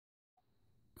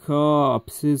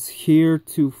Cops is here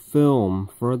to film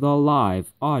for the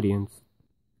live audience.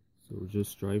 So we're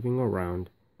just driving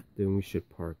around. Then we should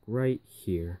park right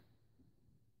here.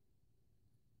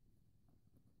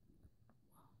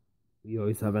 We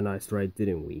always have a nice ride,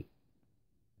 didn't we?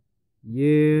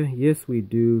 Yeah, yes we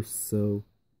do, so...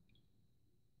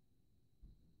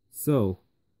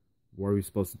 what are we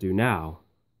supposed to do now?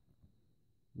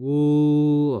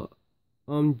 Well,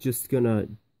 I'm just gonna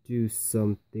do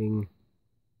something.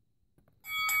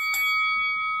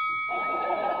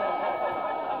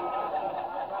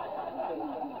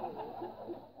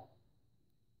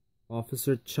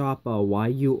 Officer Chapa, why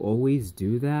you always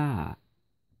do that?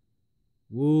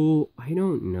 Well, I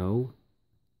don't know.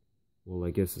 Well,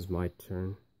 I guess it's my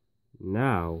turn.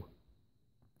 Now.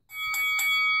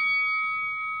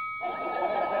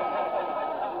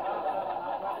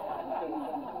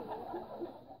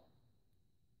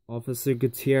 Officer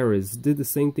Gutierrez did the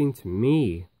same thing to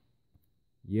me.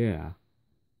 Yeah.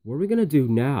 What are we gonna do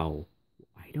now?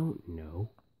 I don't know.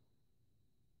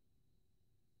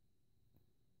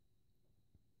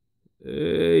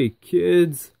 Hey,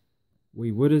 kids!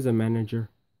 Wait, what is a manager?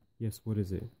 Yes, what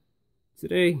is it?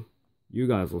 Today, you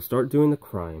guys will start doing the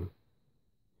crime.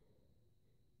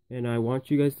 And I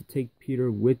want you guys to take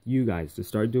Peter with you guys to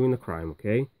start doing the crime,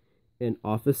 okay? And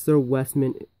Officer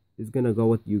Westmann is gonna go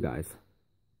with you guys.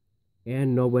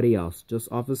 And nobody else,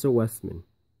 just Officer Westmann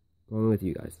going with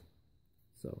you guys.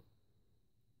 So,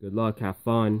 good luck, have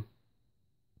fun.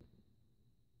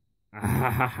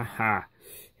 Ah,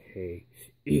 hey,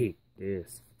 eat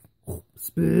this.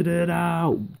 Spit it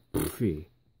out.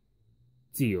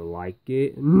 Do you like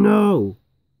it? No.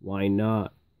 Why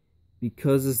not?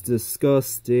 Because it's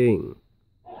disgusting.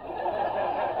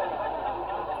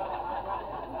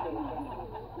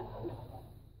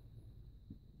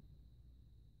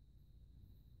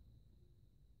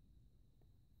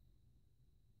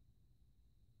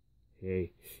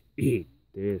 Hey, eat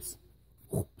this.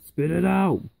 Spit it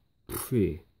out.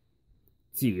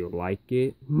 Do you like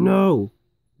it? No.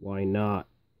 Why not?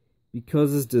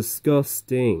 Because it's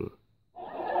disgusting.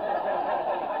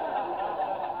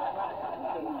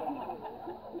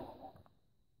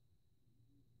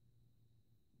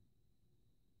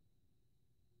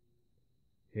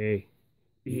 Hey,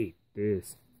 eat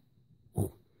this.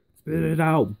 Spit it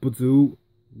out, Bazoo.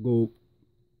 Go.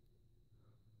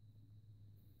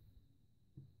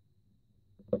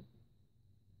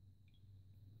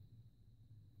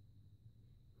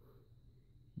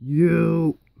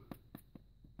 You.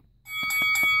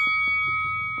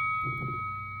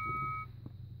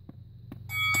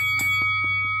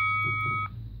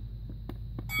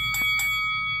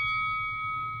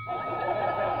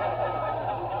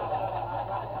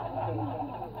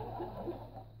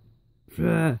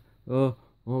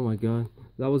 Oh my god,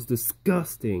 that was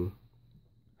disgusting.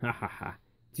 Ha ha ha.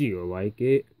 Do you like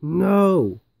it?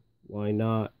 No. Why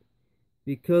not?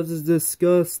 Because it's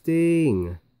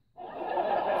disgusting.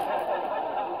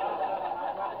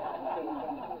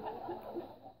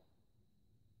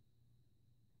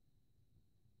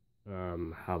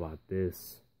 How about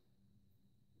this?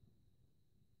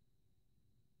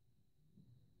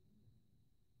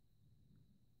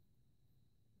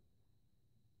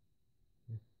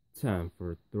 Time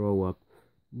for throw up.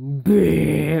 Boo!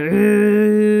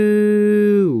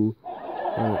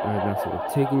 That's what we're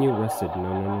taking you arrested.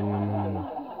 No.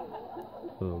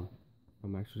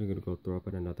 I'm actually gonna go throw up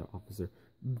at another officer.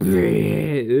 Boo!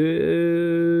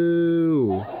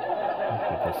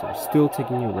 Okay, so we're still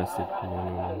taking you arrested.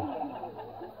 No.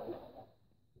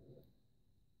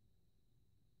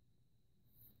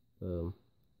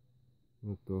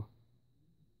 Let's go.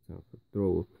 Time for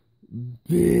throw up.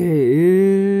 Boo!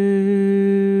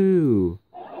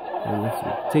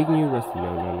 Taking you arrested. No.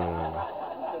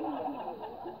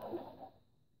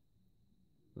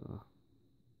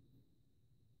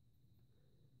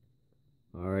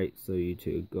 Alright, so you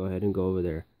two, go ahead and go over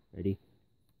there. Ready?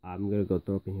 I'm gonna go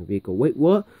throw up in your vehicle. Wait,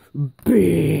 what?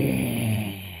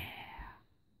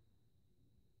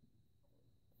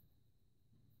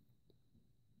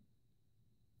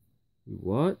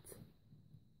 What?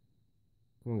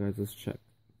 Come on, guys, let's check.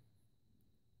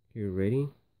 Okay, ready?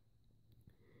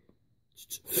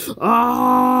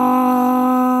 Ah!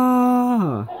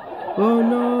 Oh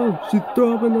no! She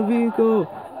threw up in the vehicle!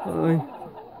 I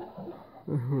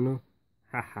don't know.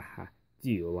 Ha ha ha. Do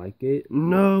you like it?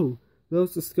 No! That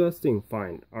was disgusting.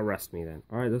 Fine, arrest me then.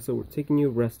 Alright, so we're taking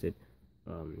you arrested.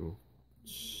 Alright.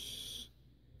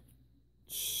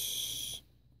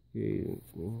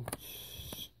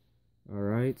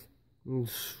 We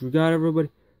got everybody.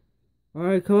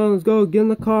 Alright, come on, let's go. Get in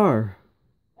the car.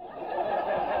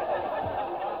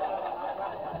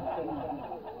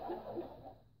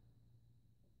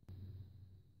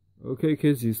 Okay,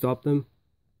 kids, you stop them?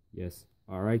 Yes.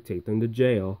 Alright, take them to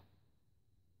jail.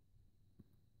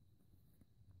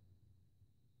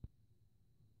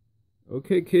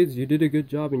 Okay, kids, you did a good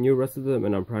job and you arrested them,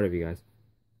 and I'm proud of you guys.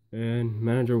 And,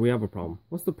 manager, we have a problem.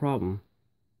 What's the problem?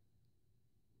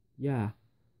 Yeah.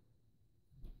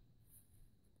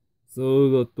 So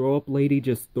the throw-up lady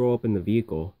just throw up in the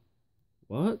vehicle.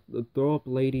 What? The throw-up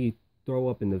lady throw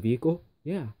up in the vehicle?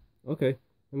 Yeah. Okay,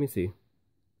 let me see.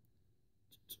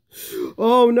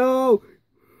 Oh no!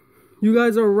 You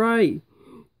guys are right.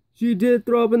 She did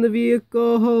throw up in the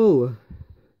vehicle.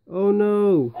 Oh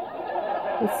no.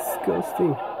 That's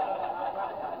disgusting.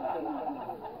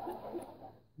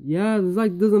 Yeah, this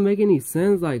like doesn't make any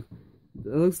sense. Like,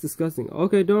 it looks disgusting.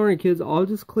 Okay, don't worry, kids. I'll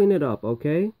just clean it up,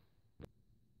 okay?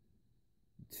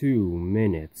 2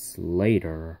 minutes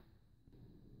later.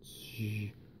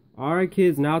 Alright,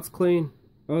 kids, now it's clean.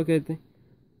 Okay,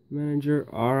 manager.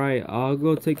 Alright, I'll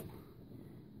go take...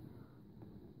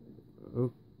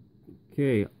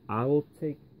 Okay, I'll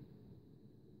take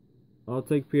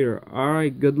Peter.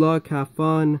 Alright, good luck, have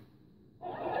fun.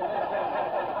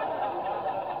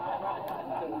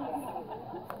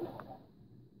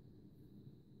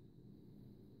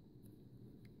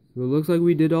 So it looks like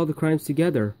we did all the crimes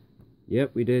together.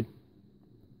 Yep, we did.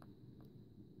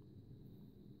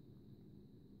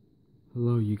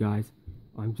 Hello, you guys.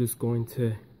 I'm just going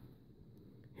to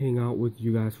hang out with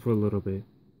you guys for a little bit.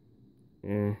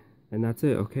 And that's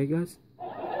it, okay, guys?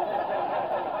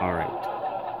 Alright.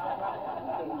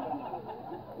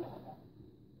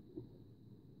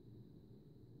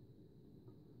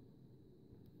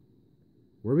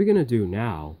 What are we gonna do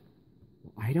now?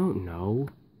 I don't know.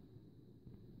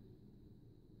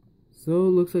 So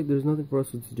it looks like there's nothing for us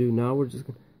to do now. We're just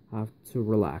gonna have to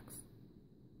relax.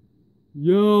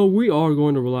 Yeah, we are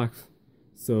going to relax.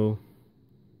 So,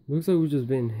 looks like we've just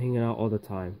been hanging out all the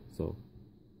time. So,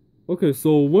 okay,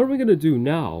 so what are we gonna do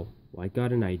now? Well, I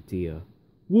got an idea.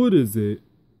 What is it?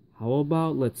 How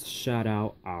about let's shout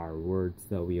out our words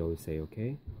that we always say,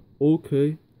 okay?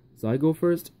 Okay. So I go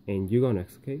first and you go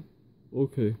next, okay?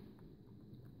 Okay.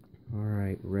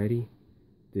 Alright, ready?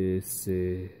 This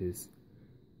is...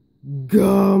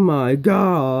 Oh my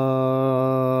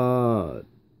god!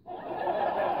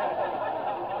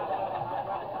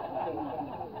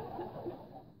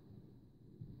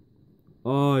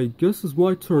 I guess it's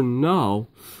my turn now.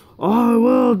 I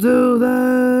will do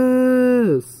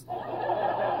this!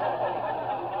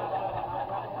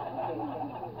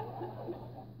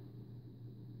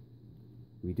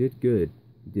 We did good.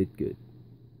 We did good.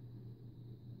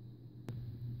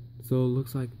 So it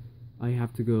looks like I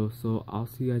have to go, so I'll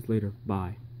see you guys later.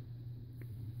 Bye.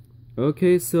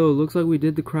 Okay, so it looks like we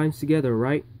did the crimes together,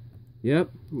 right? Yep,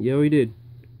 yeah, we did.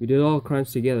 We did all the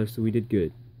crimes together, so we did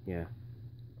good. Yeah.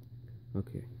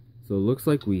 Okay, so it looks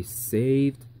like we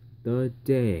saved the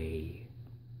day.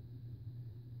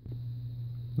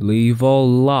 Leave a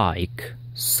like,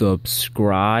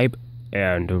 subscribe,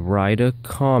 and write a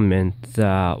comment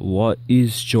that what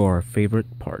is your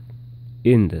favorite part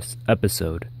in this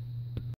episode.